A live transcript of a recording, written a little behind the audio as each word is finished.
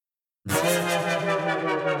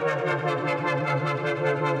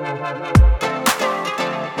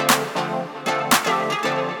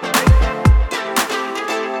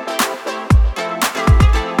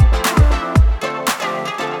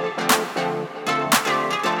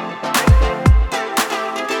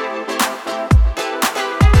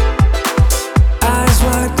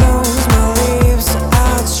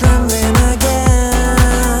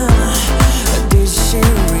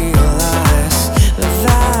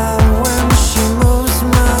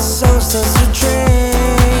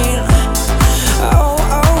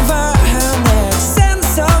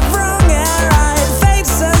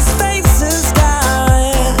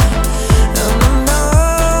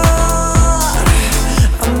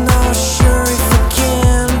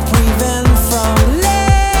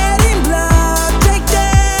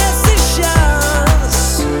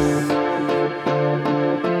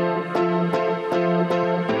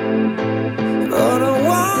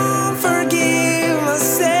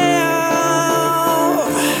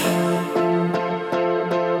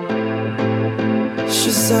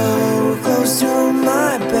So close to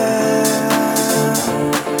my bed,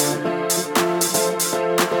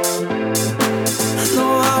 no,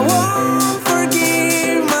 I won't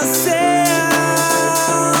forgive myself.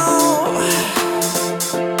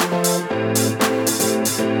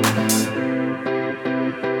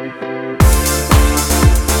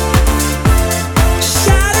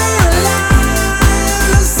 Shatter alive,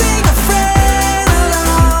 losing a friend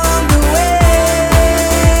along the way.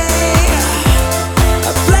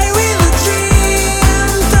 Play with a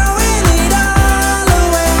dream, throwing it all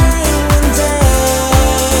away in one day.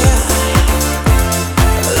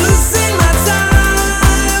 Losing my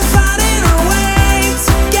time, finding a way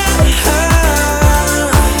to get her,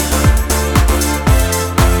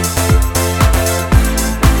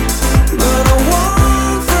 but I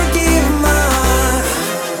won't forgive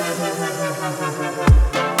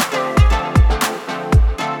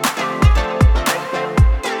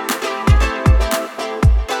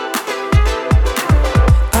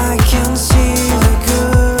I can see the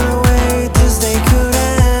good way this day could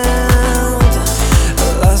end. The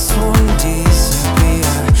last one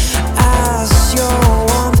disappear as your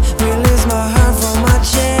warmth release my heart from my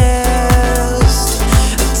chest.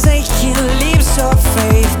 Taking leaps of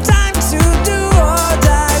faith, time to do or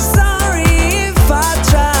die. Sorry if I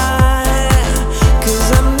try, 'cause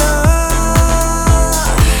I'm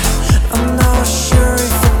not sure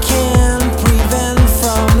if I can prevent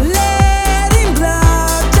from letting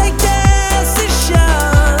blood take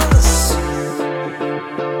decisions.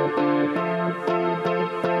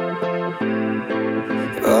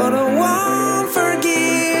 But I won't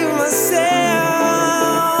forgive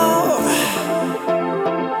myself.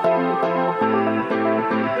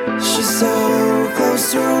 She's so close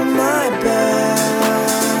to my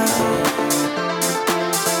bed,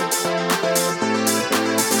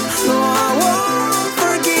 no, I won't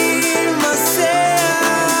forgive myself.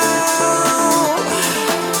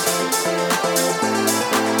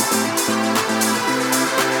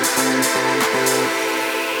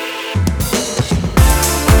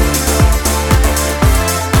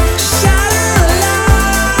 Shatter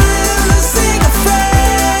alive, losing a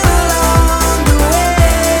friend along the way.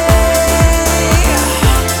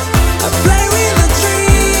 I play with a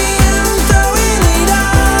dream, throwing it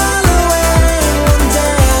all away in one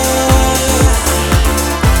day.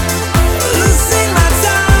 Losing my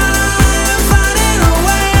time, finding a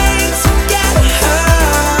way to get her,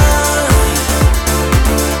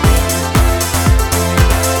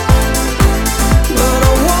 but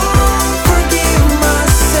I won't forgive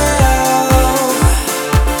myself.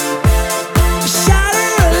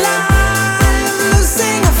 Shatter alive,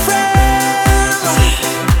 losing a friend.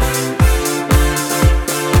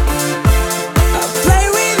 I play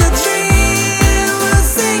with a dream,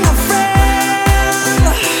 losing a friend.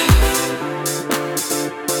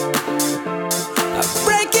 I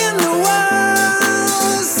break it.